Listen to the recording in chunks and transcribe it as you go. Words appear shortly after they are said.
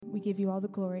We give you all the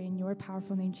glory in your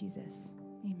powerful name, Jesus.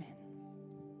 Amen.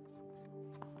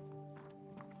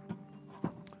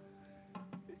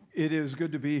 It is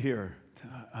good to be here.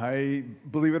 I,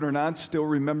 believe it or not, still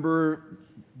remember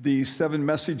the 7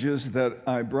 messages that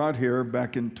I brought here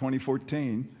back in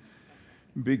 2014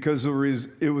 because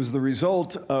it was the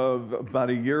result of about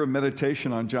a year of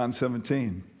meditation on John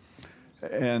 17.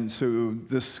 And so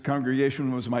this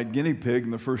congregation was my guinea pig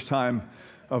and the first time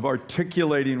of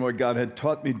articulating what God had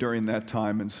taught me during that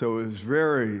time. And so it was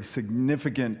very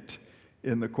significant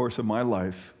in the course of my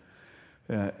life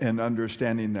and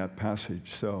understanding that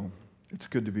passage. So it's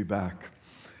good to be back.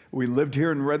 We lived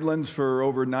here in Redlands for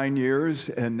over 9 years,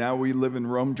 and now we live in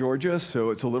Rome, Georgia, so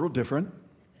it's a little different.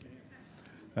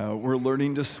 We're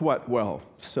learning to sweat well,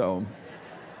 so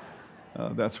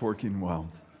that's working well.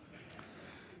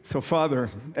 So, Father,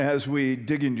 as we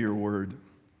dig into your word,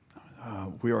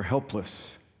 we are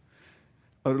helpless,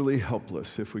 utterly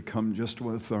helpless if we come just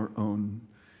with our own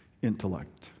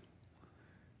intellect.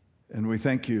 And we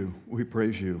thank you, we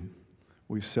praise you,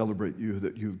 we celebrate you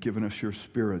that you've given us your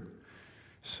Spirit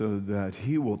so that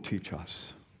he will teach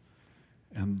us.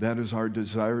 And that is our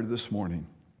desire this morning.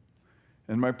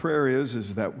 And my prayer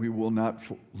is that we will not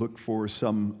look for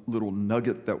some little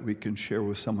nugget that we can share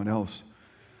with someone else,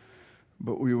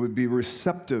 but we would be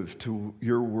receptive to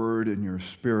your word and your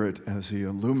Spirit as he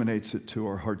illuminates it to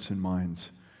our hearts and minds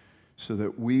so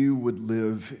that we would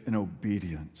live in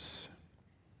obedience.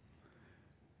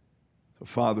 So,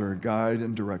 Father, guide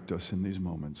and direct us in these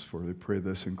moments, for we pray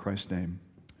this in Christ's name.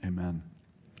 Amen.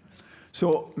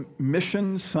 So,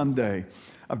 Mission Sunday.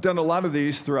 I've done a lot of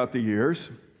these throughout the years.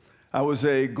 I was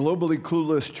a globally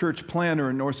clueless church planner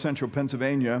in north central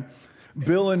Pennsylvania.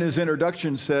 Bill, in his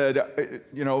introduction, said,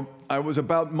 I was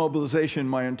about mobilization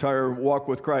my entire walk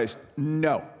with Christ.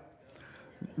 No.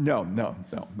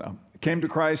 Came to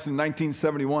Christ in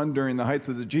 1971 during the height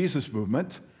of the Jesus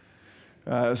movement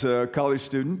as a college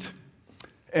student.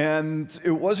 And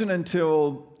it wasn't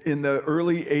until in the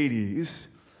early 80s,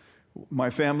 my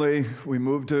family, we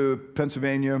moved to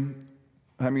Pennsylvania.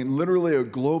 Literally a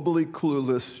globally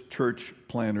clueless church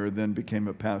planner, then became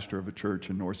a pastor of a church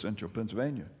in north central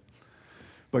Pennsylvania.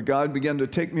 But God began to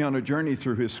take me on a journey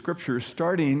through his scriptures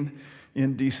starting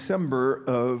in December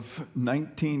of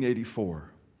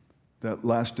 1984. That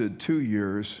lasted 2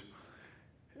 years,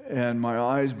 and my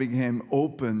eyes became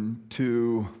open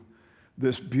to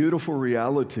this beautiful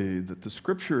reality that the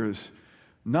scripture is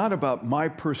not about my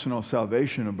personal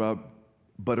salvation,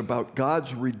 but about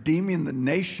God's redeeming the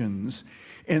nations.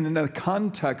 And in the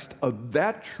context of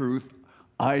that truth,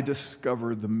 I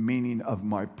discovered the meaning of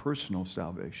my personal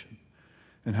salvation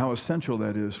and how essential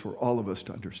that is for all of us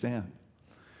to understand.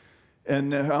 And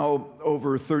now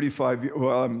over 35 years,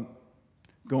 I'm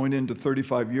going into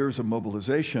 35 years of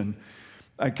mobilization,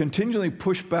 I continually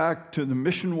push back to the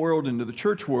mission world and to the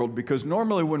church world, because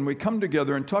normally when we come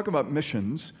together and talk about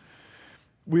missions,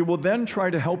 we will then try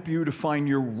to help you to find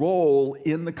your role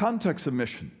in the context of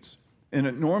missions. And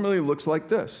it normally looks like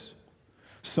this.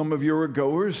 Some of you are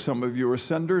goers, some of you are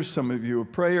senders, some of you are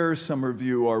prayers, some of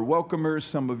you are welcomers,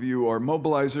 some of you are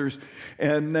mobilizers,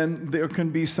 and then there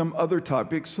can be some other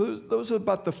topics. So those are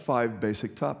about the 5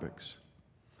 basic topics.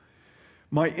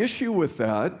 My issue with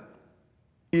that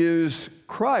is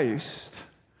Christ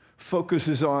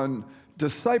focuses on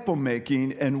disciple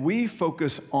making, and we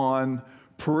focus on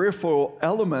peripheral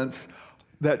elements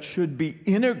that should be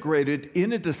integrated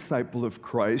in a disciple of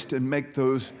Christ and make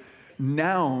those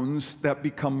nouns that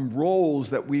become roles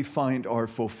that we find our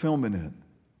fulfillment in.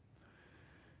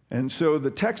 And so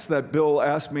the text that Bill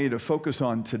asked me to focus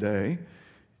on today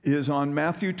is on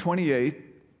Matthew 28,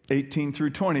 18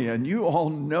 through 20. And you all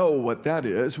know what that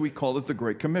is. We call it the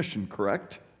Great Commission,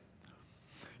 correct?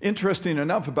 Interesting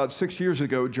enough, about 6 years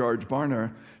ago, George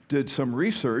Barna did some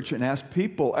research and asked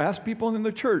people in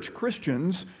the church,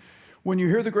 Christians, when you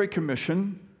hear the Great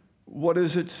Commission, what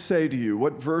does it say to you?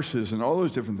 What verses and all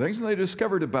those different things? And they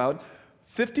discovered about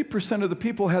 50% of the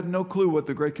people had no clue what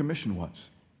the Great Commission was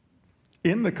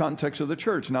in the context of the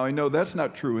church. Now, I know that's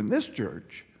not true in this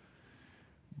church,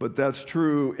 but that's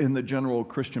true in the general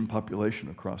Christian population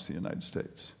across the United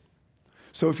States.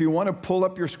 So if you want to pull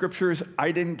up your scriptures,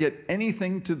 I didn't get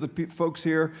anything to the folks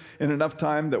here in enough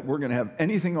time that we're going to have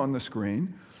anything on the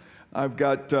screen. I've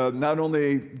got, not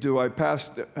only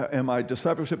am I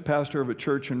discipleship pastor of a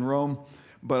church in Rome,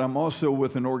 but I'm also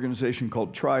with an organization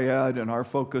called Triad, and our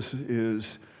focus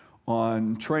is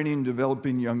on training and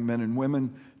developing young men and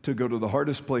women to go to the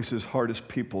hardest places, hardest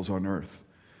peoples on earth.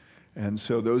 And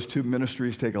so those 2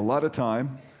 ministries take a lot of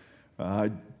time.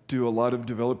 I do a lot of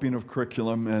developing of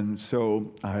curriculum, and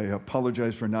so I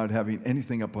apologize for not having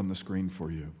anything up on the screen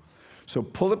for you. So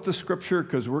pull up the scripture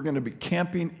because we're going to be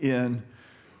camping in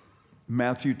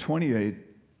Matthew 28,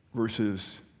 verses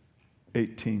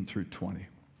 18 through 20.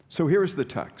 So here's the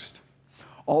text.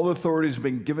 All authority has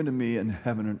been given to me in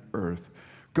heaven and earth.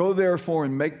 Go therefore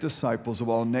and make disciples of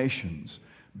all nations,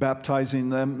 baptizing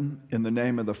them in the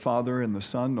name of the Father and the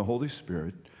Son and the Holy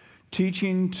Spirit,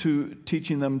 teaching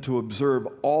them to observe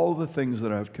all the things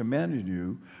that I have commanded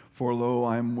you, for lo,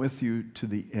 I am with you to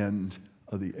the end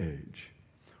of the age,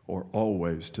 or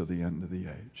always to the end of the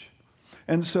age.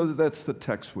 And so that's the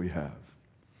text we have.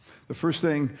 The first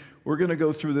thing, we're going to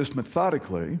go through this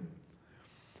methodically,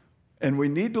 and we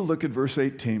need to look at verse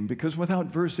 18, because without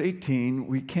verse 18,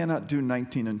 we cannot do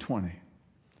 19 and 20.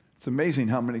 It's amazing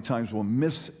how many times we'll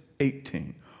miss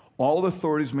 18. All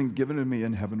authority has been given to me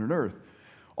in heaven and earth.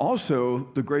 Also,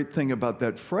 the great thing about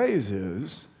that phrase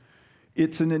is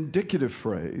it's an indicative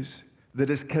phrase that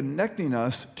is connecting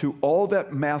us to all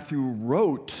that Matthew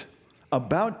wrote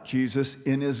about Jesus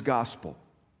in his gospel.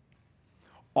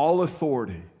 All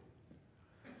authority.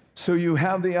 So you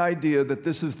have the idea that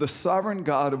this is the sovereign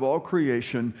God of all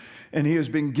creation, and he has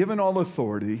been given all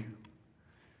authority,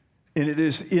 and it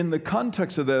is in the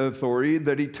context of that authority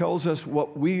that he tells us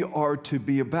what we are to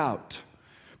be about.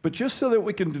 But just so that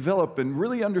we can develop and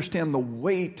really understand the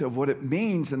weight of what it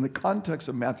means in the context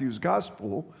of Matthew's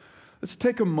gospel, let's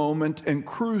take a moment and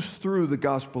cruise through the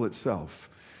gospel itself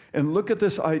and look at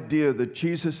this idea that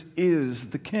Jesus is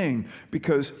the king,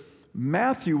 because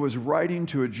Matthew was writing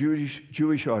to a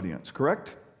Jewish audience,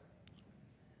 correct?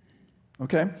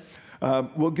 Okay.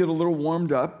 We'll get a little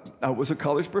warmed up. I was a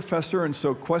college professor, and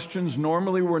so questions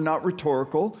normally were not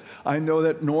rhetorical. I know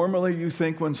that normally you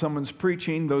think when someone's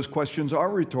preaching, those questions are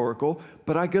rhetorical,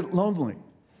 but I get lonely.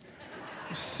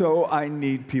 So I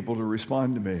need people to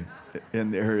respond to me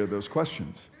in the area of those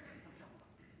questions.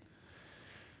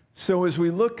 So as we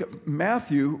look,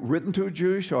 Matthew, written to a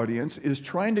Jewish audience, is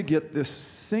trying to get this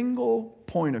single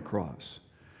point across,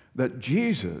 that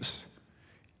Jesus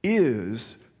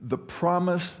is the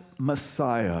promised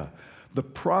Messiah, the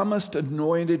promised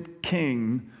anointed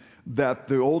king that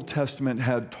the Old Testament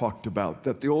had talked about,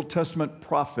 that the Old Testament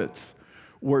prophets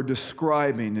were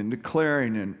describing and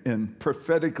declaring and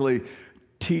prophetically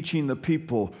teaching the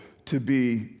people to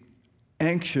be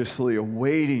anxiously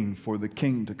awaiting for the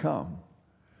king to come.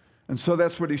 And so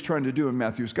that's what he's trying to do in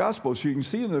Matthew's gospel. So you can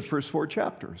see in the first 4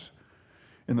 chapters.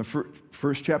 In the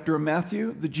first chapter of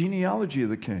Matthew, the genealogy of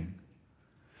the king.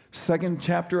 Second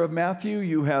chapter of Matthew,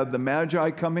 you have the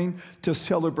Magi coming to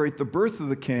celebrate the birth of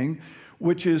the king,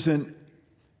 which is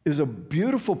a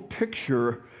beautiful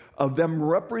picture of them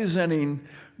representing,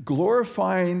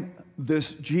 glorifying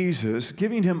this Jesus,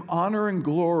 giving him honor and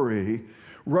glory,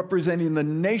 representing the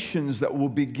nations that will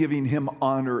be giving him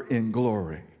honor and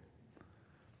glory.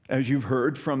 As you've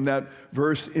heard from that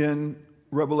verse in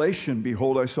Revelation,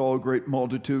 behold, I saw a great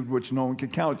multitude which no one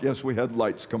could count. Yes, we had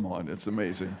lights come on. It's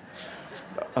amazing.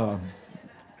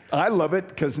 I love it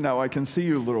because now I can see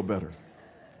you a little better.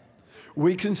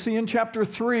 We can see in chapter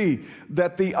 3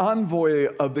 that the envoy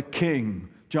of the king,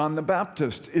 John the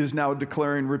Baptist, is now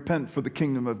declaring, repent, for the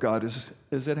kingdom of God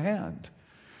is at hand.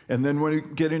 And then when we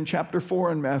get in chapter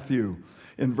 4 in Matthew,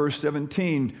 in verse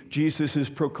 17, Jesus is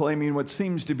proclaiming what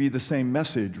seems to be the same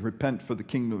message, repent, for the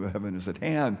kingdom of heaven is at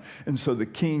hand. And so the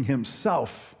king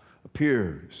himself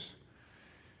appears.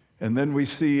 And then we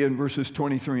see in verses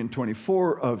 23 and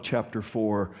 24 of chapter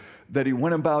 4 that he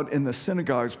went about in the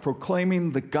synagogues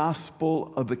proclaiming the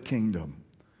gospel of the kingdom,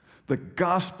 the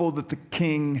gospel that the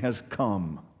king has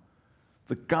come,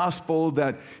 the gospel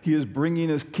that he is bringing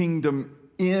his kingdom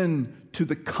into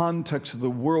the context of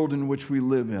the world in which we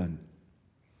live in.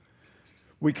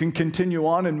 We can continue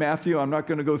on in Matthew. I'm not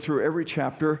going to go through every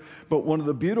chapter, but one of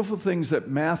the beautiful things that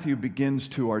Matthew begins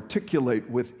to articulate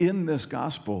within this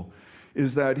gospel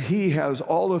is that he has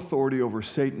all authority over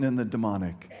Satan and the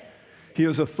demonic. He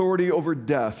has authority over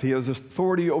death. He has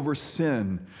authority over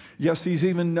sin. Yes, he's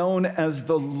even known as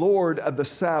the Lord of the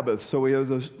Sabbath, so he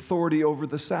has authority over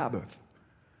the Sabbath.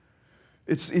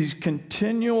 It's these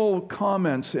continual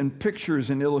comments and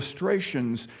pictures and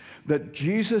illustrations that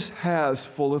Jesus has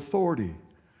full authority.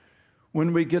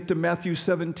 When we get to Matthew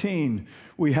 17,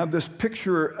 we have this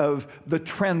picture of the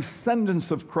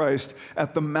transcendence of Christ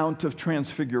at the Mount of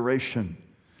Transfiguration,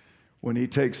 when he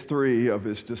takes 3 of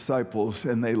his disciples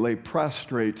and they lay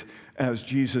prostrate as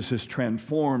Jesus is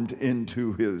transformed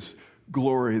into his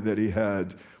glory that he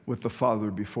had with the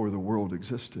Father before the world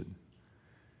existed.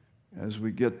 As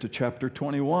we get to chapter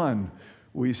 21,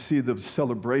 we see the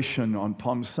celebration on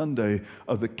Palm Sunday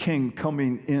of the king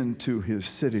coming into his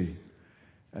city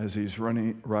as he's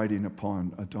riding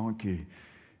upon a donkey.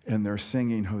 And they're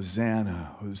singing,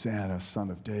 Hosanna, Hosanna,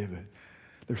 Son of David.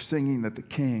 They're singing that the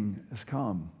king has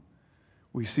come.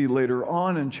 We see later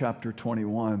on in chapter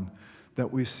 21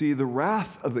 that we see the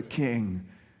wrath of the king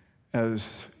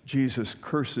as Jesus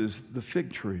curses the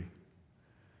fig tree.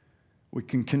 We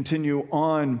can continue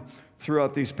on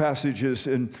throughout these passages,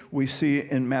 and we see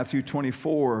in Matthew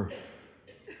 24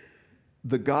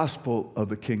 the gospel of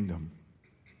the kingdom.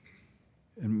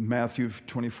 In Matthew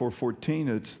 24:14,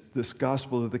 it's this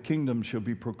gospel of the kingdom shall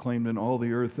be proclaimed in all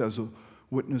the earth as a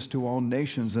witness to all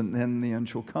nations, and then the end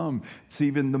shall come. It's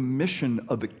even the mission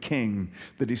of the king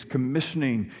that he's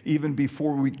commissioning even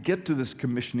before we get to this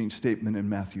commissioning statement in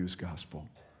Matthew's gospel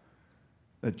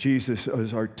that Jesus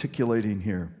is articulating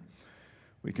here.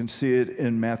 We can see it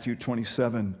in Matthew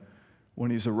 27 when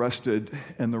he's arrested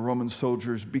and the Roman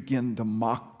soldiers begin to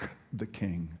mock the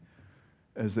king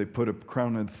as they put a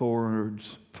crown of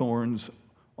thorns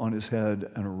on his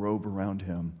head and a robe around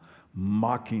him,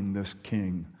 mocking this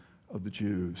king of the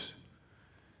Jews.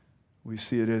 We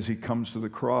see it as he comes to the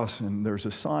cross, and there's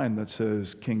a sign that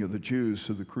says King of the Jews,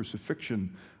 so the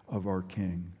crucifixion of our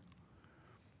king.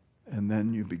 And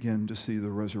then you begin to see the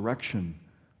resurrection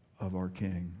of our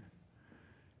king.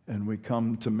 And we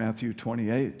come to Matthew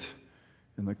 28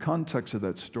 in the context of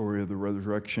that story of the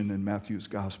resurrection in Matthew's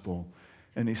gospel.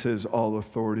 And he says, all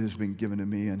authority has been given to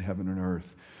me in heaven and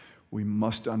earth. We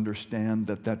must understand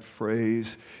that that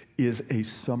phrase is a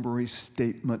summary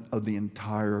statement of the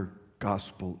entire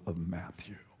Gospel of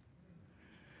Matthew.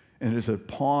 And it is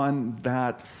upon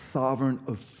that sovereign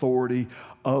authority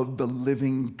of the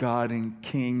living God and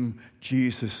King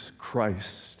Jesus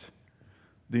Christ,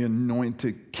 the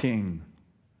anointed King,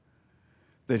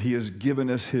 that he has given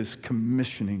us his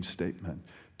commissioning statement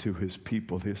to his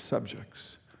people, his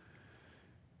subjects.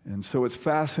 And so it's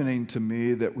fascinating to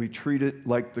me that we treat it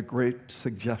like the great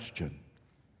suggestion.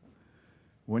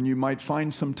 When you might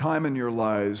find some time in your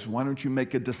lives, why don't you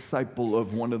make a disciple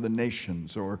of one of the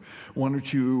nations? Or why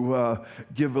don't you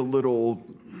give a little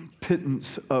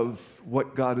pittance of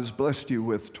what God has blessed you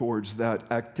with towards that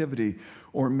activity?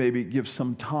 Or maybe give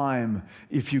some time,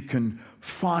 if you can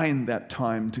find that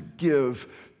time, to give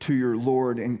to your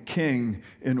Lord and King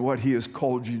in what he has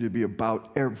called you to be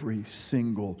about every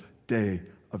single day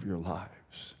of your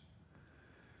lives.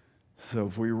 So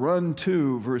if we run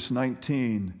to verse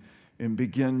 19 and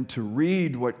begin to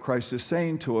read what Christ is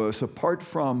saying to us, apart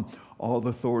from all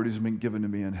authority has been given to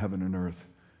me in heaven and earth.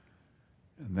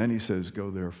 And then he says, go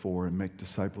therefore and make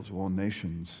disciples of all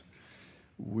nations.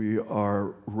 We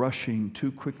are rushing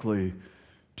too quickly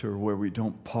to where we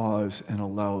don't pause and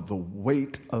allow the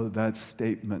weight of that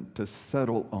statement to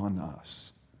settle on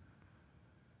us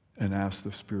and ask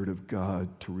the Spirit of God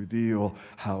to reveal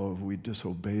how have we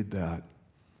disobeyed that,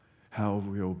 how have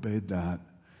we obeyed that,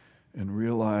 and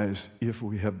realize if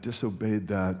we have disobeyed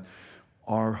that,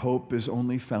 our hope is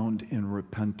only found in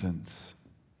repentance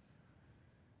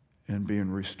and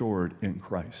being restored in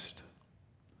Christ.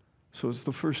 So it's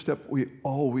the first step we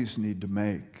always need to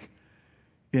make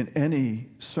in any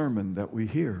sermon that we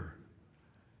hear.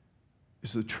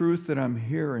 Is the truth that I'm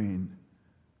hearing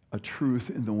a truth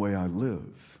in the way I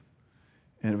live?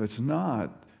 And if it's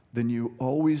not, then you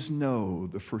always know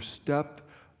the first step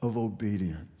of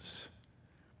obedience.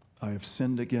 I have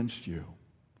sinned against you.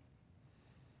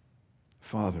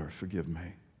 Father, forgive me.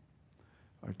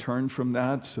 I turn from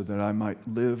that so that I might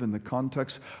live in the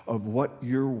context of what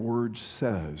your word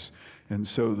says. And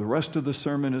so the rest of the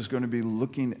sermon is going to be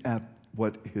looking at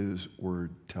what his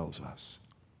word tells us.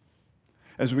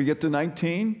 As we get to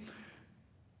 19,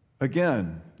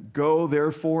 again, go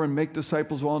therefore and make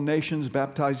disciples of all nations,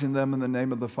 baptizing them in the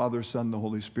name of the Father, Son, and the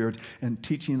Holy Spirit, and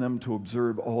teaching them to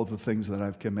observe all the things that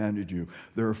I've commanded you.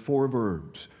 There are 4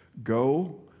 verbs: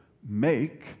 go,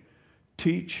 make,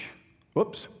 teach,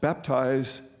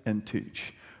 baptize, and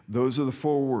teach. Those are the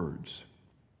 4 words.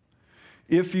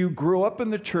 If you grew up in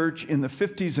the church in the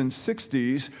 50s and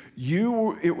 60s,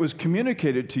 it was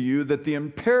communicated to you that the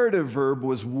imperative verb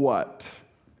was what?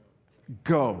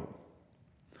 Go.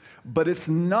 But it's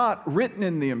not written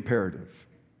in the imperative.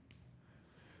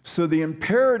 So the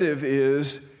imperative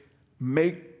is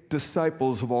make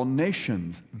disciples of all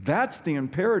nations. That's the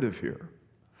imperative here.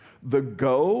 The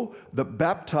go, the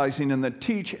baptizing, and the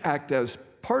teach act as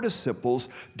participles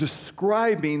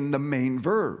describing the main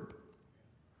verb.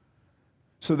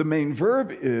 So the main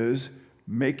verb is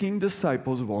making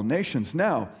disciples of all nations.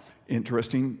 Now,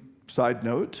 interesting side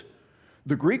note,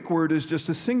 the Greek word is just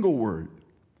a single word,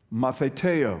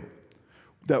 matheteo.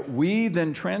 that we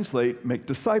then translate make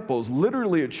disciples.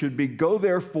 Literally, it should be go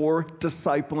therefore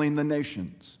discipling the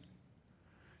nations,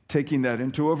 taking that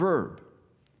into a verb.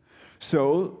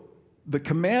 So the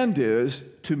command is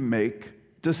to make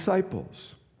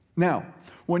disciples. Now,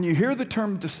 when you hear the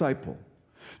term disciple,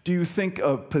 do you think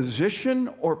of position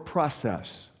or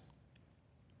process?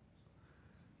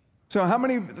 So how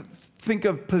many think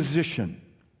of position?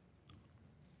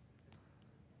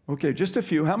 Okay, just a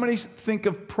few. How many think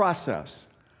of process?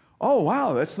 Oh,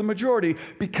 wow, that's the majority,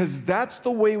 because that's the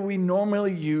way we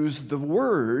normally use the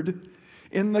word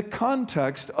in the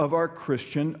context of our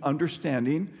Christian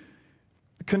understanding,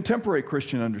 contemporary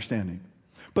Christian understanding.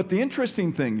 But the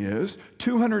interesting thing is,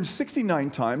 269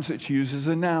 times it's used as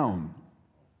a noun.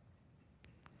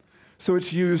 So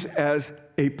it's used as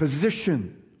a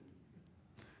position.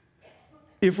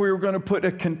 If we were going to put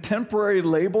a contemporary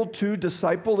label to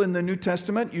disciple in the New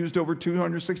Testament, used over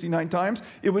 269 times,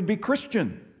 it would be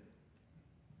Christian.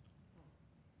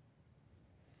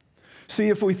 See,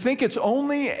 if we think it's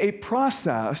only a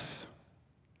process,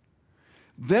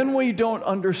 then we don't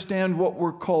understand what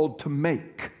we're called to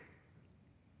make.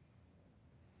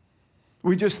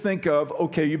 We just think of,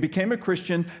 okay, you became a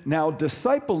Christian, now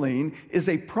discipling is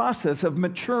a process of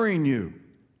maturing you.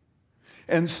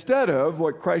 Instead of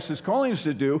what Christ is calling us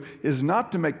to do is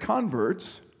not to make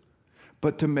converts,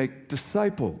 but to make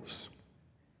disciples.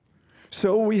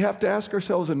 So we have to ask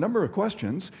ourselves a number of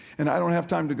questions, and I don't have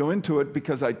time to go into it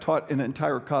because I taught an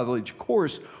entire college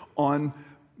course on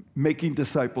making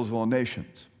disciples of all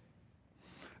nations.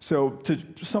 So to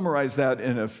summarize that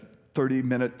in a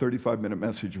 30-minute, 35-minute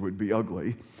message would be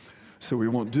ugly, so we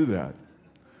won't do that.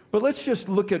 But let's just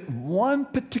look at one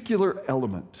particular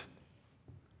element.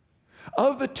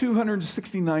 Of the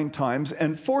 269 times,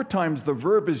 and 4 times the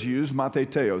verb is used,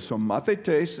 matheteo. So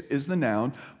mathetes is the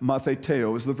noun,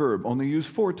 matheteo is the verb. Only used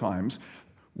 4 times.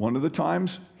 One of the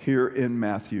times here in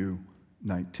Matthew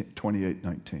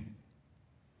 28:19.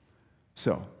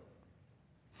 So,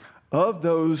 of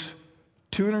those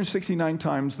 269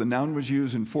 times the noun was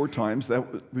used in 4 times,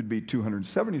 that would be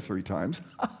 273 times.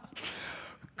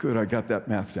 Good, I got that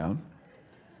math down.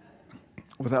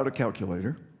 Without a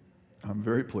calculator. I'm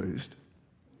very pleased.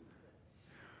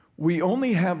 We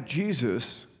only have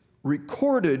Jesus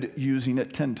recorded using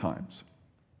it 10 times,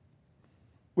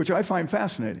 which I find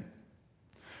fascinating.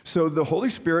 So the Holy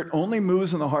Spirit only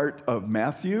moves in the heart of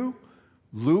Matthew,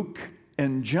 Luke,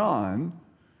 and John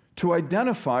to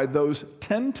identify those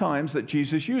 10 times that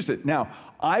Jesus used it. Now,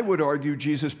 I would argue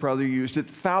Jesus probably used it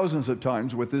thousands of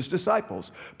times with his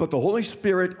disciples, but the Holy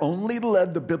Spirit only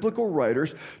led the biblical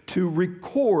writers to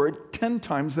record 10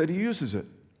 times that he uses it.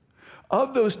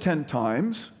 Of those 10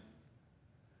 times,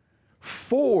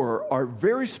 4 are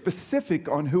very specific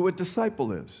on who a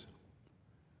disciple is.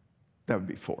 That would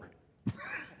be 4.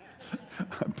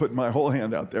 I'm putting my whole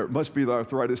hand out there. It must be the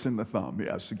arthritis in the thumb.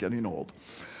 Yes, getting old.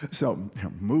 So,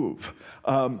 move.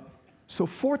 So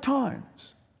 4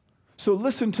 times. So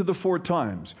listen to the 4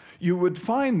 times. You would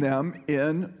find them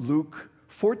in Luke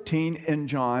 14 and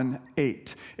John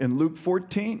 8. In Luke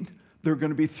 14, there are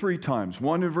going to be 3 times.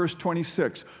 One in verse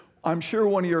 26. I'm sure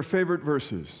one of your favorite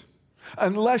verses.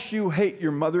 Unless you hate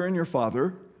your mother and your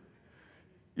father,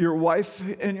 your wife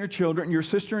and your children, your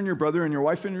sister and your brother, and your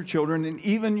wife and your children, and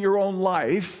even your own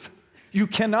life, you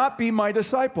cannot be my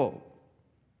disciple.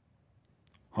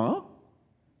 Huh?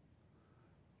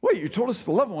 Wait, you told us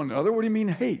to love one another. What do you mean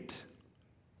hate?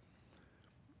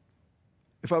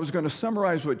 If I was going to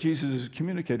summarize what Jesus is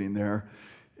communicating there,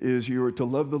 is you are to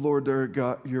love the Lord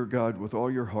your God with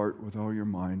all your heart, with all your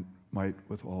mind, might,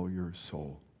 with all your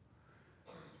soul.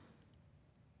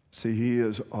 See, he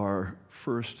is our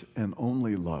first and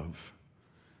only love.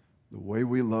 The way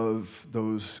we love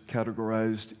those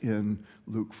categorized in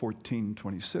Luke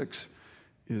 14:26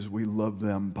 is we love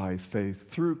them by faith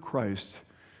through Christ,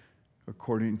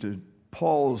 according to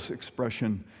Paul's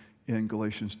expression in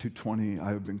Galatians 2:20, I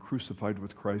have been crucified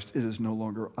with Christ. It is no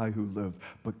longer I who live,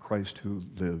 but Christ who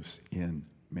lives in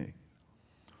me.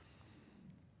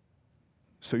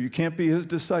 So you can't be his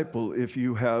disciple if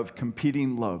you have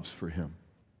competing loves for him.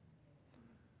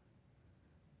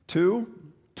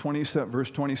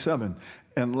 verse 27,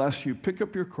 unless you pick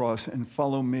up your cross and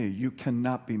follow me, you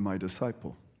cannot be my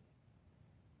disciple.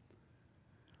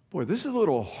 Boy, this is a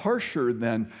little harsher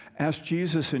than ask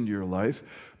Jesus into your life,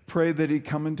 pray that he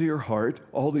come into your heart,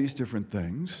 all these different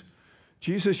things.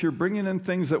 Jesus, you're bringing in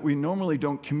things that we normally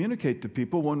don't communicate to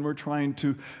people when we're trying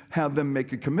to have them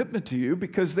make a commitment to you,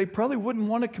 because they probably wouldn't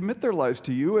want to commit their lives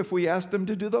to you if we asked them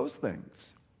to do those things.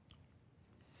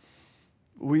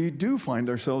 We do find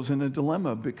ourselves in a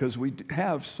dilemma because we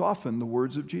have softened the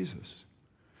words of Jesus.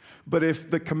 But if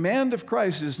the command of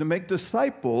Christ is to make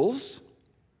disciples,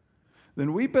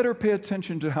 then we better pay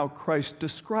attention to how Christ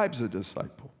describes a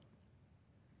disciple.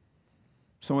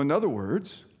 So in other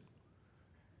words,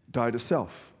 die to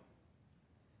self.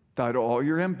 Die to all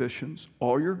your ambitions,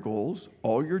 all your goals,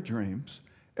 all your dreams,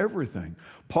 everything.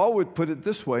 Paul would put it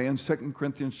this way in 2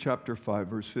 Corinthians chapter 5,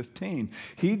 verse 15.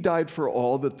 He died for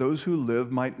all, that those who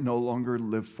live might no longer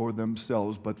live for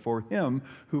themselves, but for him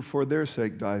who for their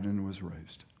sake died and was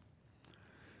raised.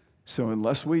 So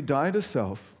unless we die to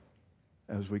self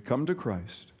as we come to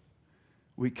Christ,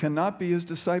 we cannot be his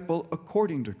disciple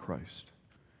according to Christ.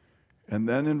 And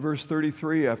then in verse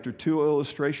 33, after two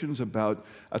illustrations about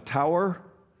a tower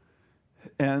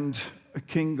and a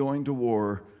king going to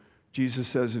war, Jesus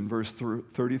says in verse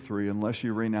 33, unless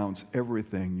you renounce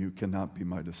everything, you cannot be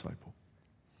my disciple.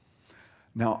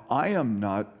 Now, I am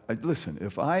not, listen,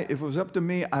 if it was up to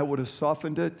me, I would have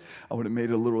softened it. I would have made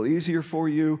it a little easier for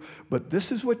you. But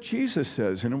this is what Jesus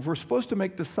says. And if we're supposed to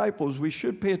make disciples, we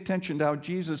should pay attention to how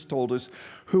Jesus told us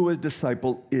who a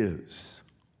disciple is.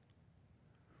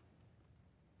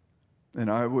 And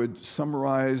I would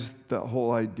summarize the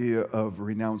whole idea of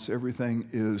renounce everything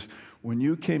is when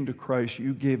you came to Christ,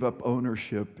 you gave up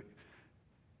ownership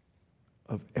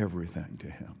of everything to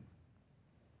him.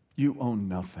 You own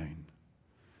nothing.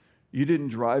 You didn't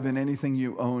drive in anything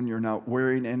you own. You're not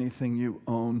wearing anything you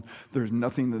own. There's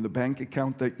nothing in the bank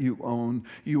account that you own.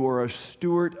 You are a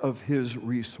steward of his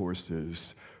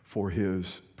resources for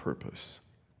his purpose.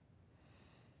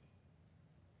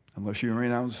 Unless you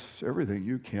renounce everything,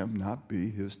 you cannot be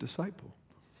his disciple.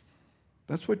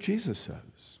 That's what Jesus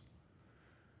says.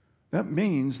 That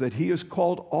means that he has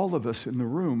called all of us in the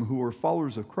room who are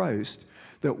followers of Christ,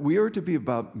 that we are to be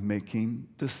about making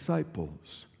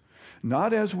disciples.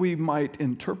 Not as we might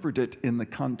interpret it in the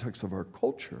context of our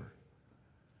culture,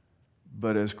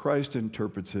 but as Christ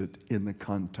interprets it in the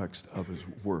context of his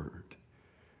word.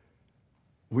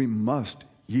 We must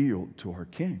yield to our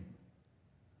King.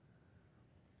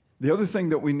 The other thing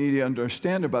that we need to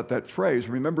understand about that phrase,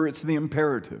 remember it's the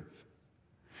imperative,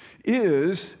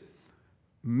 is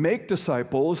make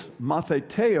disciples.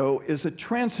 Matheteo is a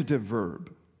transitive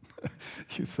verb.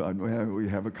 You thought, well, we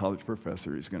have a college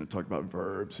professor. He's going to talk about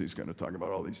verbs. He's going to talk about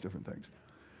all these different things.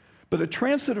 But a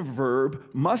transitive verb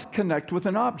must connect with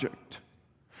an object.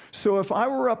 So if I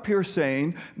were up here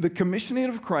saying the commissioning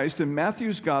of Christ in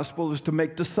Matthew's gospel is to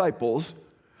make disciples,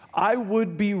 I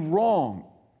would be wrong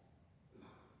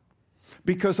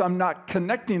because I'm not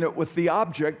connecting it with the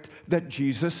object that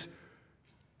Jesus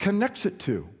connects it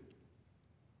to.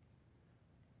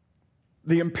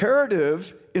 The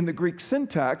imperative in the Greek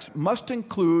syntax must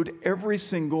include every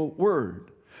single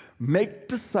word. Make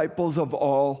disciples of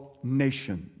all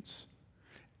nations.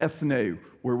 Ethne,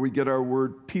 where we get our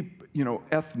word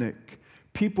ethnic,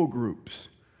 people groups.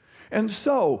 And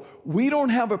so, we don't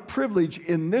have a privilege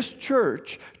in this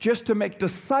church just to make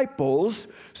disciples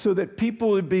so that people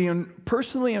would be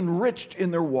personally enriched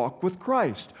in their walk with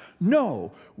Christ.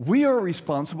 No, we are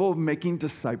responsible for making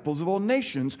disciples of all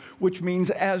nations, which means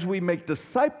as we make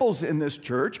disciples in this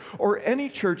church or any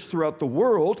church throughout the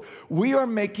world, we are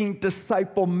making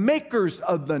disciple makers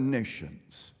of the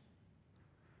nations.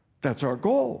 That's our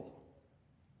goal.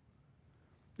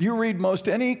 You read most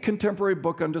any contemporary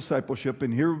book on discipleship,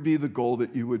 and here would be the goal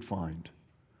that you would find,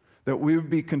 that we would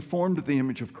be conformed to the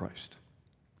image of Christ.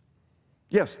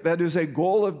 Yes, that is a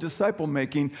goal of disciple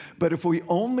making, but if we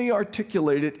only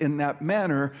articulate it in that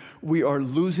manner, we are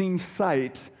losing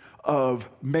sight of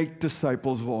make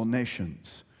disciples of all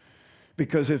nations.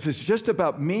 Because if it's just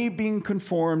about me being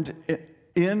conformed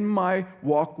in my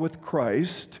walk with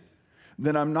Christ,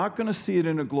 then I'm not going to see it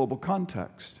in a global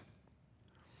context.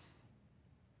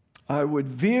 I would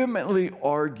vehemently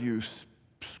argue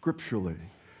scripturally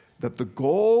that the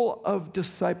goal of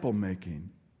disciple making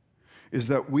is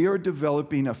that we are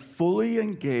developing a fully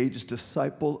engaged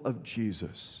disciple of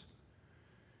Jesus.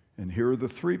 And here are the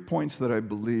 3 points that I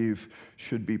believe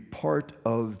should be part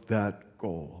of that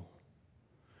goal.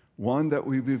 One, that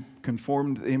we be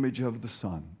conformed to the image of the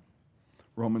Son.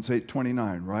 Romans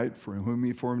 8:29, right? For whom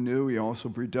he foreknew, he also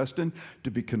predestined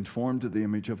to be conformed to the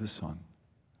image of his Son.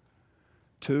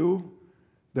 2,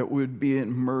 that would be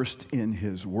immersed in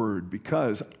his word.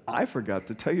 Because I forgot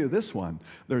to tell you this one.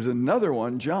 There's another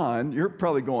one, John. You're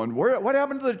probably going, what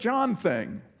happened to the John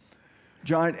thing?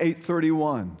 John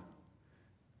 8:31.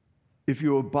 If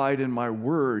you abide in my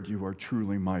word, you are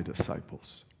truly my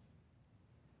disciples.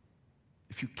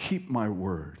 If you keep my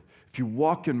word, if you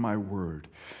walk in my word,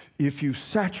 if you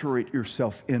saturate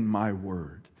yourself in my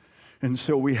word. And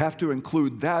so we have to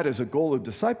include that as a goal of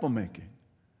disciple making.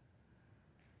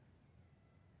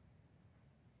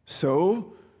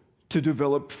 So, to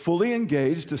develop fully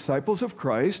engaged disciples of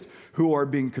Christ who are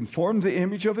being conformed to the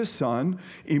image of his Son,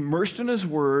 immersed in his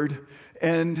word,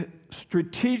 and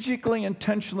strategically,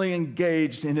 intentionally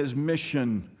engaged in his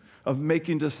mission of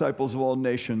making disciples of all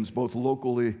nations, both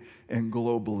locally and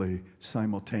globally,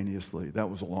 simultaneously. That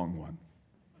was a long one.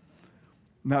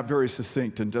 Not very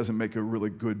succinct and doesn't make a really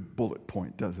good bullet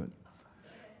point, does it?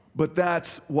 But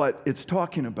that's what it's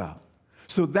talking about.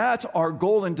 So that's our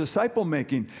goal in disciple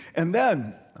making. And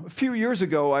then a few years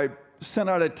ago, I sent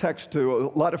out a text to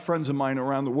a lot of friends of mine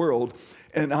around the world,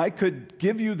 and I could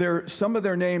give you some of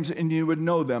their names and you would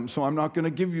know them, so I'm not going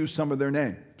to give you some of their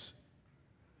names.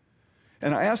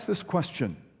 And I asked this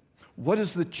question: what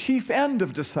is the chief end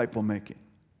of disciple making?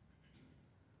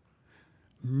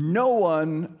 No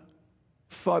one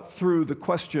thought through the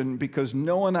question because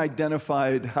no one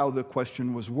identified how the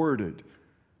question was worded.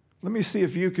 Let me see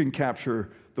if you can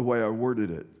capture the way I worded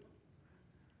it.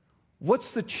 What's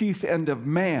the chief end of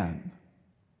man?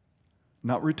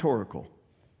 Not rhetorical.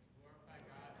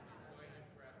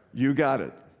 You got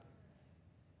it.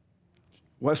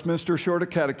 Westminster Shorter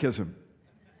Catechism.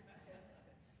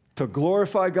 To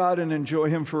glorify God and enjoy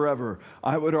him forever.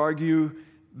 I would argue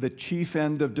the chief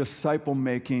end of disciple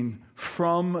making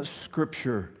from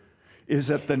Scripture is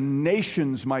that the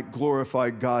nations might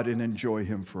glorify God and enjoy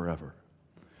him forever.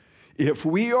 If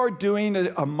we are doing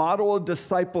a model of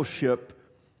discipleship,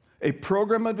 a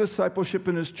program of discipleship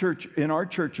in our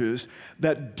churches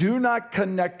that do not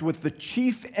connect with the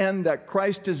chief end that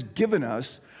Christ has given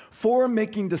us for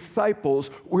making disciples,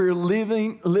 we're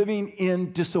living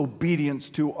in disobedience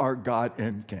to our God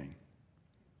and King.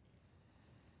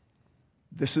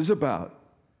 This is about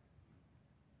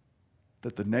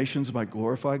that the nations might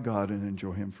glorify God and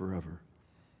enjoy him forever.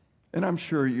 And I'm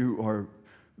sure you are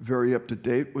very up to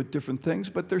date with different things,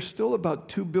 but there's still about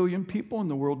 2 billion people in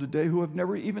the world today who have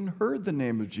never even heard the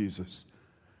name of Jesus.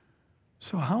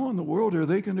 So how in the world are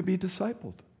they going to be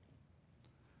discipled?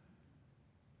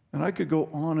 And I could go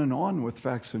on and on with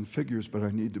facts and figures, but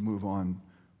I need to move on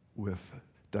with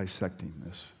dissecting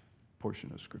this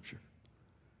portion of Scripture.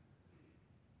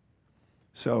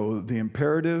 So the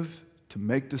imperative to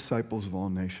make disciples of all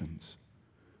nations.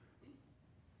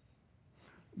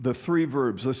 The 3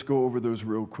 verbs, let's go over those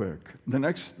real quick.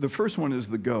 The first one is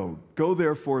the go. Go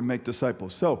therefore and make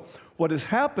disciples. So what has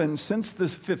happened since the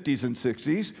 50s and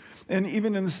 60s, and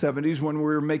even in the 70s when we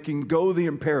were making go the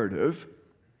imperative,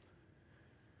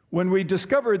 when we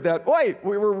discovered that, wait,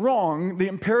 we were wrong, the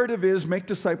imperative is make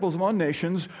disciples of all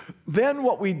nations, then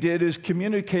what we did is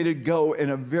communicated go in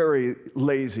a very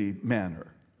lazy manner.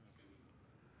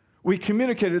 We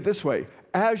communicated this way: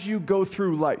 as you go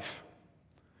through life.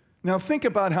 Now think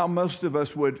about how most of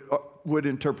us would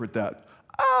interpret that.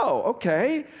 Oh,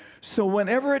 okay. So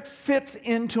whenever it fits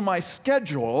into my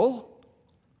schedule,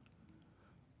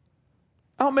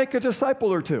 I'll make a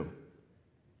disciple or two.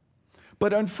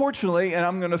 But unfortunately, and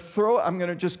I'm going to throw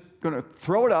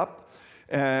it up,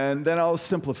 and then I'll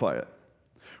simplify it.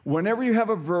 Whenever you have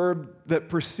a verb that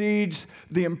precedes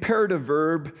the imperative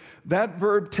verb, that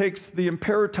verb takes the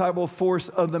imperatival force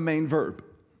of the main verb.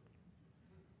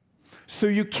 So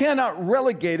you cannot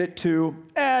relegate it to,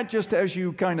 just as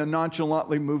you kind of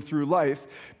nonchalantly move through life,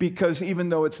 because even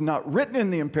though it's not written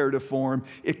in the imperative form,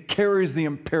 it carries the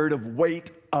imperative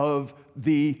weight of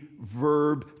the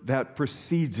verb that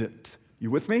precedes it. You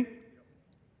with me?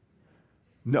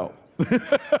 No.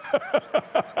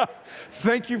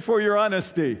 Thank you for your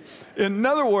honesty. In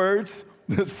other words,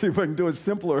 let's see if I can do it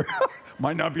simpler.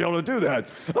 Might not be able to do that.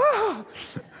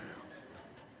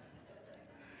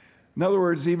 In other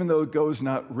words, even though go is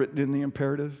not written in the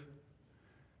imperative,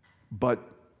 but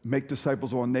make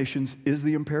disciples of all nations is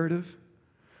the imperative,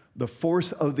 the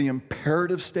force of the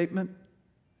imperative statement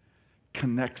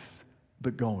connects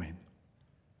the going.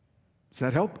 Does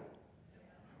that help?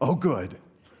 Oh, good.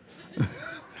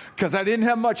 Because I didn't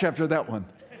have much after that one.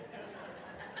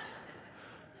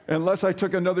 Unless I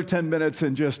took another 10 minutes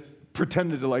and just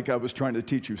pretended like I was trying to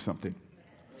teach you something.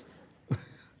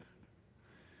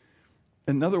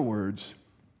 In other words,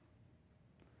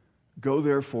 go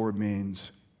therefore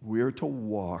means we are to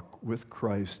walk with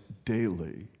Christ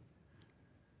daily,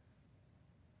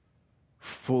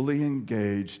 fully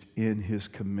engaged in his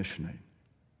commissioning.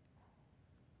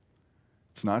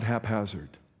 It's not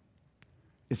haphazard.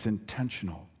 It's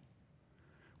intentional.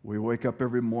 We wake up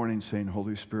every morning saying,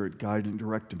 Holy Spirit, guide and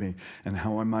direct me and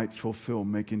how I might fulfill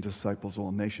making disciples of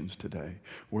all nations today.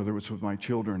 Whether it's with my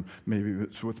children, maybe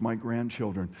it's with my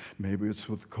grandchildren, maybe it's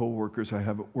with co-workers I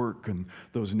have at work and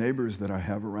those neighbors that I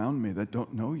have around me that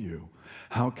don't know you.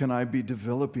 How can I be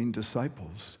developing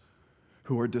disciples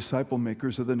who are disciple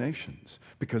makers of the nations,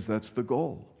 because that's the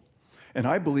goal. And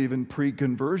I believe in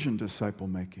pre-conversion disciple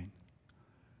making.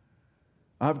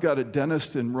 I've got a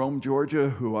dentist in Rome, Georgia,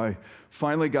 who I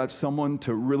finally got someone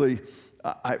to really,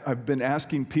 I've been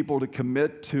asking people to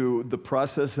commit to the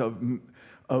process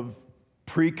of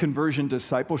pre-conversion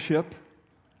discipleship,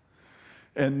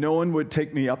 and no one would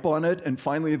take me up on it, and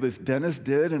finally this dentist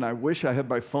did, and I wish I had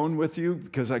my phone with you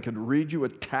because I could read you a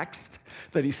text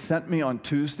that he sent me on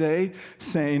Tuesday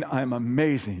saying, I'm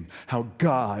amazing how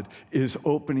God is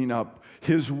opening up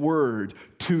his word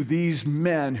to these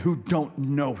men who don't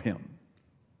know him.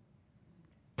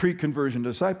 Pre-conversion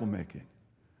disciple making.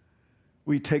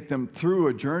 We take them through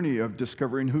a journey of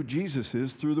discovering who Jesus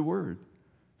is through the word.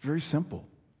 Very simple.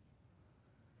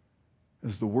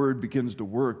 As the word begins to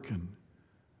work and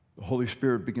the Holy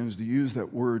Spirit begins to use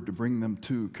that word to bring them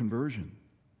to conversion.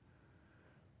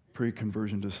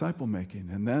 Pre-conversion disciple making.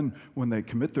 And then when they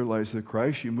commit their lives to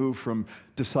Christ, you move from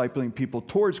discipling people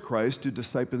towards Christ to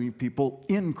discipling people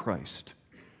in Christ.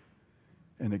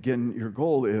 And again, your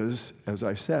goal is, as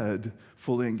I said,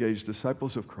 fully engaged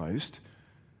disciples of Christ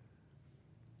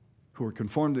who are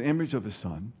conformed to the image of his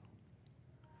Son,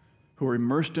 who are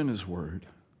immersed in his word,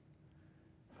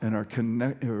 and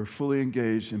are fully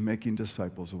engaged in making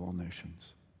disciples of all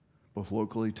nations, both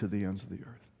locally to the ends of the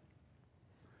earth.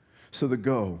 So the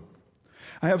go.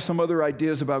 I have some other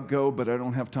ideas about go, but I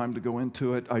don't have time to go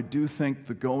into it. I do think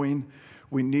the going,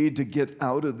 we need to get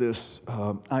out of this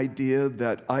idea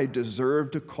that I deserve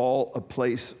to call a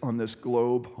place on this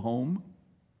globe home.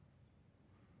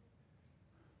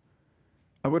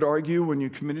 I would argue when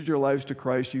you committed your lives to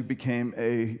Christ, you became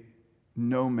a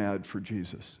nomad for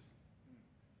Jesus.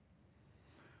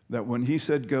 That when he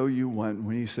said go, you went.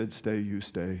 When he said stay, you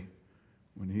stay.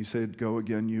 When he said go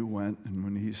again, you went. And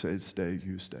when he said stay,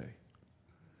 you stay.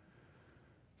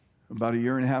 About a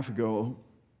year and a half ago,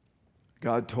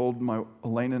 God told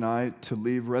Elaine and I to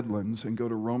leave Redlands and go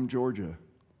to Rome, Georgia.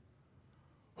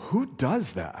 Who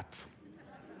does that?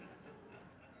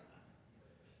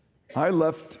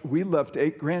 We left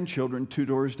 8 grandchildren 2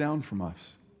 doors down from us.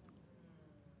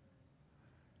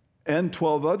 And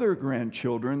 12 other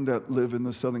grandchildren that live in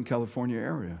the Southern California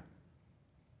area.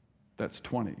 That's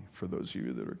 20 for those of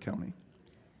you that are counting.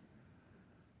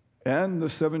 And the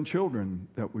 7 children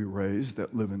that we raised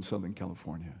that live in Southern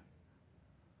California.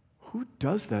 Who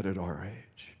does that at our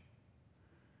age?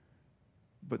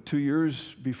 But 2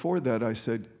 years before that, I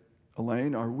said,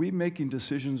 Elaine, are we making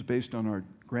decisions based on our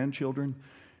grandchildren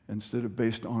instead of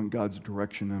based on God's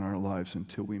direction in our lives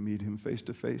until we meet him face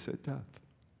to face at death?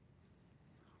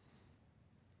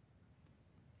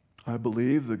 I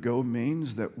believe the go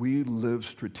means that we live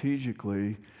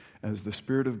strategically as the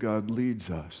Spirit of God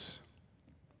leads us.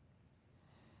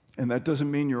 And that doesn't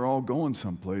mean you're all going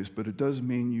someplace, but it does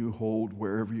mean you hold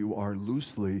wherever you are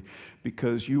loosely,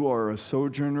 because you are a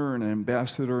sojourner, an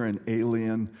ambassador, an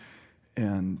alien,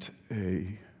 and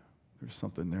there's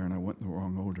something there and I went in the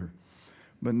wrong order.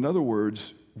 But in other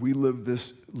words, we live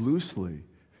this loosely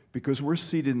because we're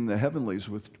seated in the heavenlies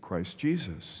with Christ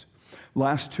Jesus.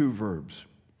 Last 2 verbs.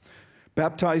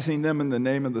 Baptizing them in the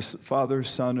name of the Father,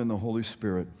 Son, and the Holy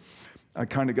Spirit. I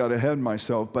kind of got ahead of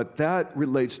myself, but that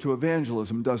relates to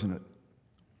evangelism, doesn't it?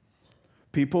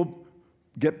 People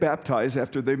get baptized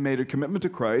after they've made a commitment to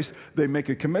Christ. They make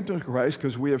a commitment to Christ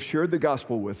because we have shared the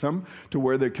gospel with them to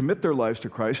where they commit their lives to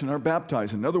Christ and are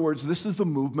baptized. In other words, this is the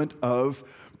movement of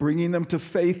bringing them to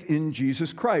faith in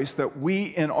Jesus Christ that we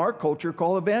in our culture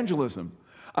call evangelism.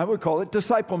 I would call it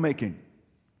disciple making.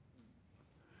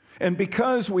 And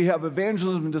because we have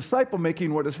evangelism and disciple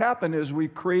making, what has happened is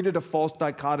we've created a false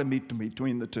dichotomy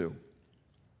between the two.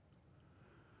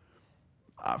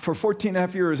 For 14 and a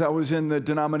half years, I was in the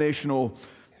denominational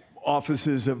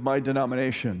offices of my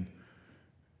denomination.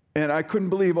 And I couldn't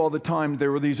believe all the time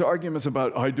there were these arguments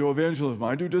about, I do evangelism,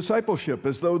 I do discipleship,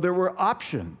 as though there were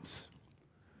options.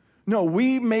 No,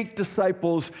 we make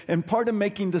disciples, and part of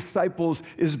making disciples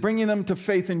is bringing them to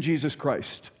faith in Jesus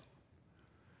Christ.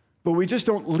 But we just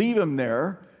don't leave them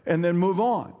there and then move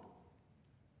on.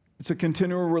 It's a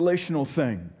continual relational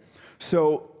thing.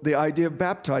 So the idea of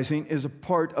baptizing is a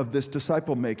part of this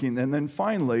disciple making. And then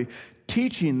finally,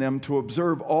 teaching them to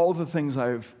observe all the things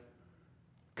I've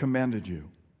commanded you.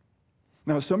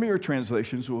 Now, some of your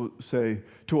translations will say,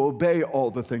 to obey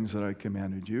all the things that I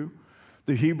commanded you.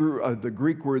 The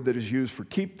Greek word that is used for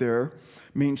keep there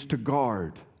means to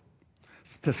guard,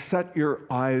 to set your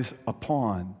eyes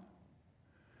upon.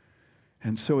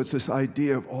 And so it's this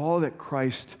idea of all that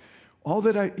Christ,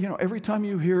 every time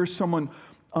you hear someone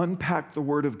unpack the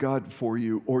Word of God for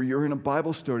you, or you're in a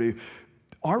Bible study,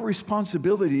 our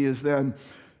responsibility is then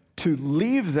to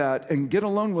leave that and get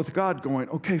alone with God going,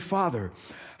 okay, Father,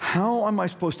 how am I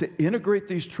supposed to integrate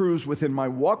these truths within my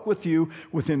walk with you,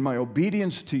 within my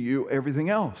obedience to you, everything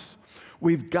else?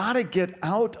 We've got to get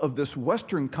out of this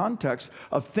Western context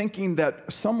of thinking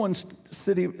that someone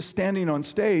standing on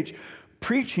stage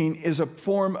preaching is a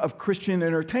form of Christian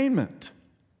entertainment.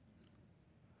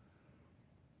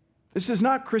 This is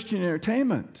not Christian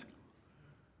entertainment.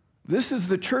 This is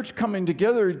the church coming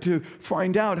together to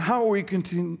find out how we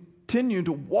continue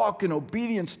to walk in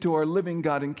obedience to our living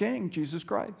God and King, Jesus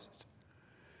Christ.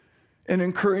 And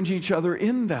encourage each other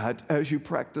in that as you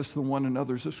practice the one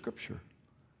another's of Scripture.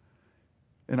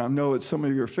 And I know it's some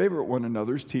of your favorite one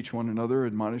another's: teach one another,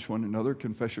 admonish one another,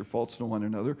 confess your faults to one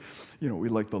another. You know, we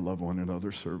like to love one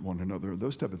another, serve one another,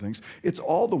 those type of things. It's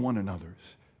all the one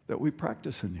another's that we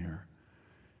practice in here.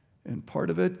 And part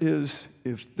of it is,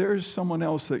 if there's someone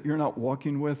else that you're not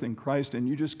walking with in Christ and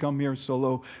you just come here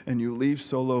solo and you leave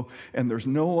solo, and there's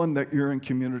no one that you're in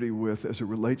community with as it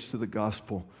relates to the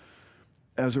gospel,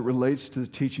 as it relates to the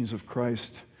teachings of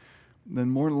Christ, then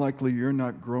more than likely you're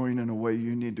not growing in a way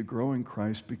you need to grow in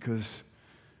Christ, because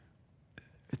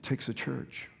it takes a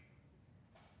church,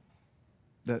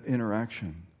 that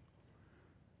interaction.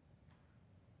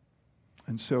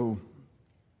 And so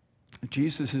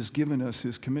Jesus has given us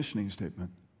his commissioning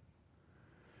statement.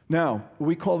 Now,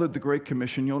 we call it the Great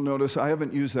Commission. You'll notice I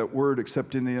haven't used that word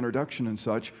except in the introduction and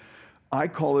such. I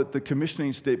call it the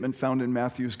commissioning statement found in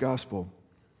Matthew's gospel,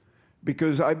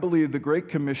 because I believe the Great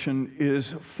Commission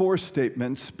is 4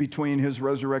 statements between his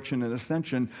resurrection and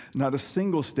ascension, not a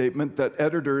single statement that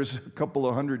editors a couple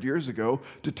of hundred years ago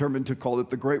determined to call it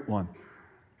the Great One.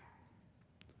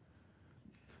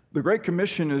 The Great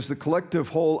Commission is the collective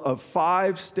whole of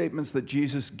 5 statements that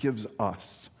Jesus gives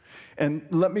us. And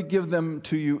let me give them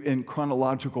to you in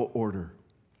chronological order.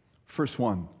 First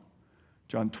one,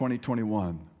 John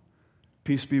 20:21.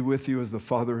 Peace be with you, as the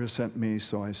Father has sent me,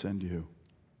 so I send you.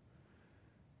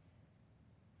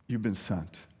 You've been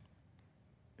sent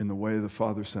in the way the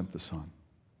Father sent the Son.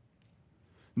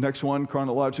 Next one,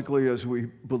 chronologically, as we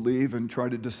believe and try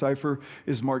to decipher,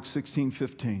 is Mark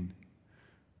 16:15.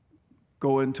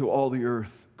 Go into all the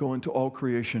earth, go into all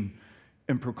creation,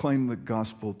 and proclaim the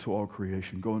gospel to all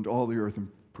creation. Go into all the earth and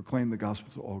proclaim the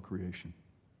gospel to all creation.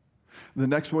 The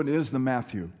next one is the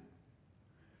Matthew.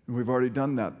 And we've already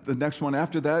done that. The next one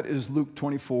after that is Luke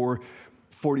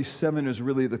 24:47 is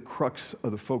really the crux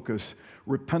of the focus.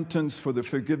 Repentance for the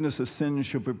forgiveness of sins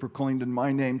shall be proclaimed in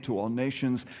my name to all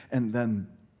nations, and then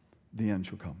the end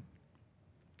shall come.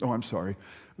 Oh, I'm sorry.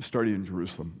 Starting in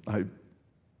Jerusalem. I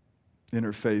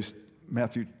interfaced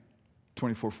Matthew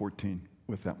 24:14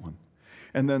 with that one.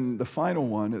 And then the final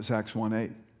one is Acts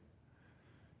 1:8.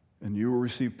 And you will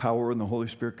receive power when the Holy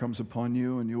Spirit comes upon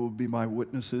you, and you will be my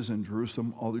witnesses in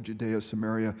Jerusalem, all of Judea,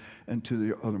 Samaria, and to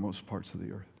the uttermost parts of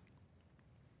the earth.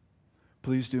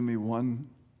 Please do me one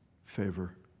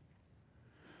favor.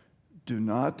 Do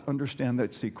not understand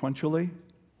that sequentially,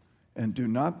 and do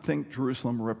not think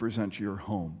Jerusalem represents your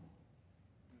home.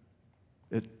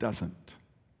 It doesn't.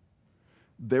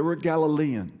 They were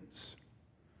Galileans.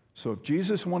 So if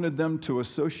Jesus wanted them to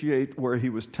associate where he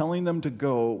was telling them to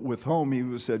go with home, he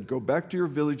would have said, go back to your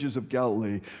villages of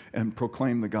Galilee and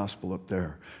proclaim the gospel up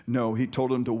there. No, he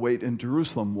told them to wait in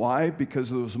Jerusalem. Why?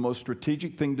 Because it was the most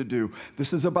strategic thing to do.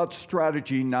 This is about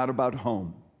strategy, not about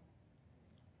home.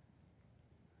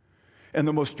 And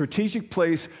the most strategic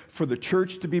place for the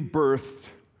church to be birthed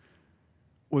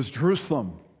was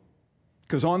Jerusalem.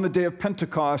 Because on the day of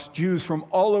Pentecost, Jews from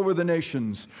all over the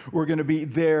nations were going to be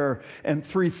there, and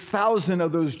 3,000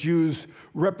 of those Jews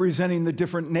representing the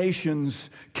different nations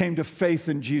came to faith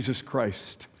in Jesus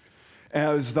Christ.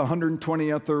 As the 120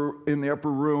 in the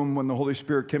upper room, when the Holy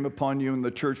Spirit came upon you and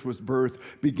the church was birthed,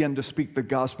 began to speak the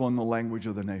gospel in the language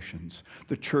of the nations.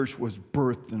 The church was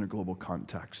birthed in a global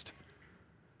context.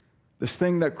 This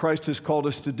thing that Christ has called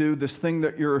us to do, this thing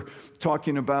that you're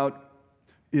talking about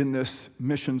in this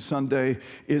Mission Sunday,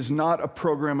 is not a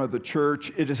program of the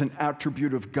church. It is an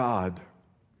attribute of God.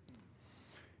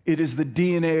 It is the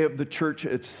DNA of the church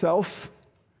itself,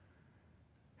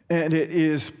 and it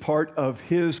is part of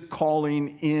his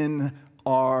calling in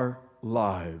our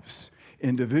lives,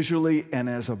 individually and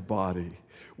as a body.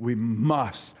 We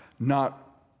must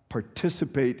not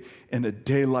participate in a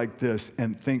day like this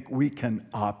and think we can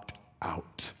opt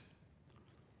out.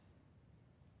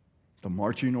 The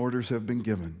marching orders have been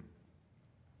given.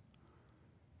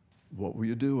 What will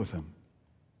you do with them?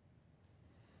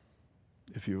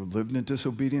 If you have lived in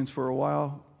disobedience for a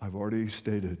while, I've already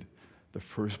stated, the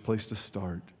first place to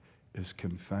start is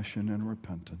confession and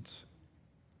repentance.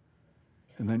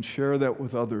 And then share that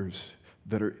with others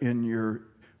that are in your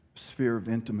sphere of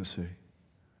intimacy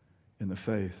in the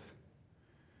faith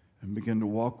and begin to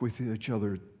walk with each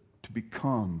other to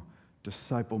become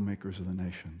disciple makers of the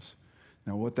nations.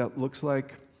 Now, what that looks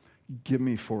like, give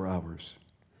me 4 hours.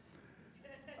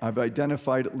 I've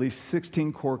identified at least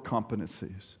 16 core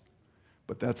competencies,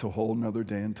 but that's a whole nother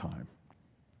day and time.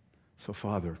 So,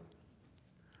 Father,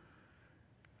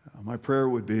 my prayer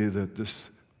would be that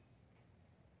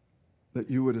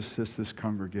you would assist this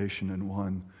congregation in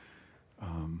one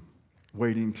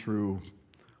wading through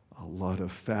a lot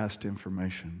of fast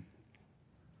information.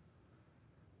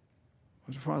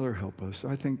 But Father, help us.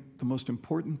 I think the most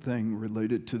important thing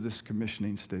related to this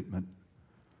commissioning statement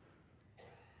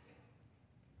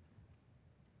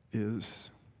is,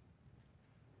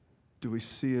 do we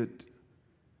see it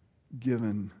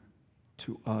given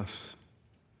to us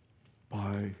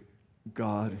by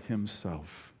God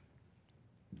Himself?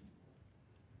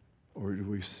 Or do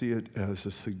we see it as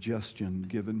a suggestion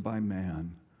given by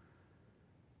man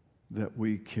that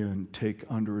we can take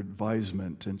under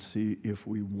advisement and see if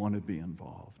we want to be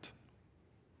involved?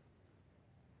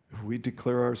 If we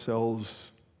declare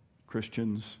ourselves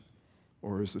Christians,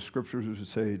 or as the scriptures would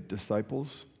say,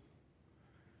 disciples,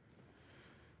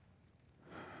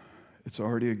 it's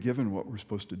already a given what we're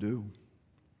supposed to do.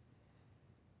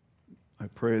 I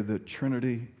pray that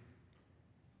Trinity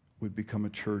would become a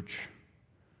church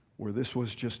where this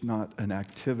was just not an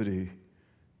activity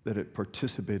that it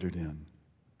participated in,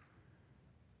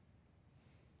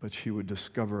 but she would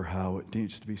discover how it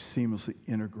needs to be seamlessly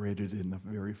integrated in the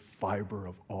very fiber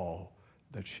of all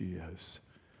that she is.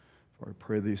 For I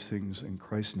pray these things in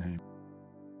Christ's name.